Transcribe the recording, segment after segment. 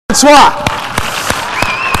Francois.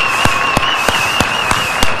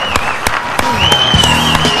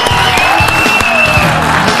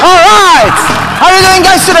 All right. How are you doing,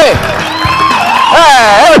 guys, today?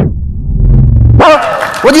 Hey.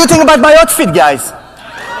 What do you think about my outfit, guys?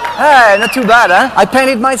 Hey, not too bad, huh? I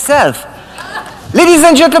painted myself. Ladies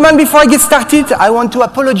and gentlemen, before I get started, I want to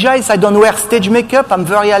apologize. I don't wear stage makeup. I'm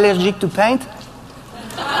very allergic to paint.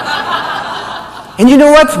 And you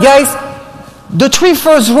know what, guys? The three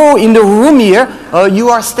first row in the room here, you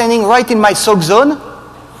are standing right in my soak zone.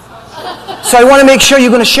 So I want to make sure you're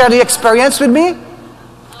going to share the experience with me.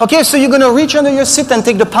 Okay, so you're going to reach under your seat and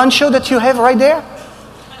take the poncho that you have right there.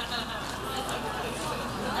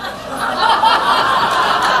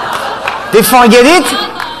 They forget it?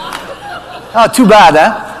 Oh, too bad,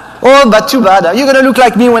 huh? Oh, but too bad. You're going to look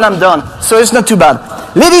like me when I'm done, so it's not too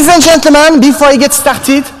bad. Ladies and gentlemen, before I get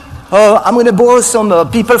started, I'm going to borrow some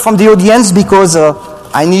people from the audience because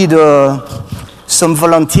I need some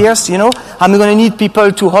volunteers, you know. I'm going to need people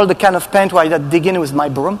to hold a can of paint while I dig in with my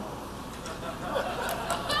broom.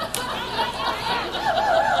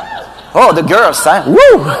 Oh, the girls, huh?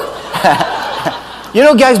 Woo! You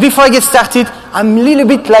know, guys, before I get started, I'm a little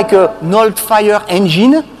bit like an old fire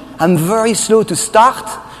engine. I'm very slow to start,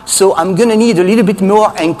 so I'm going to need a little bit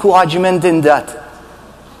more encouragement than that.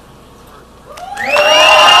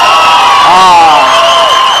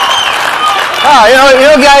 You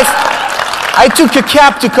know, guys, I took a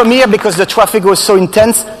cab to come here because the traffic was so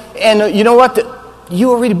intense. And you know what? You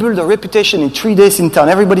already built a reputation in 3 days in town.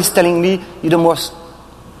 Everybody's telling me you're the most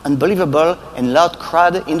unbelievable and loud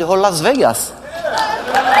crowd in the whole Las Vegas.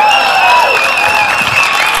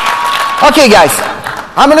 Okay, guys,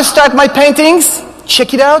 I'm going to start my paintings.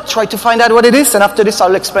 Check it out. Try to find out what it is. And after this,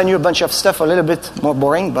 I'll explain you a bunch of stuff a little bit more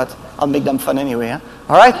boring, but I'll make them fun anyway. Huh?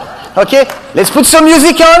 All right? Okay, let's put some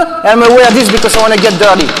music on. And I'm going to wear this because I want to get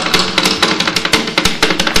dirty.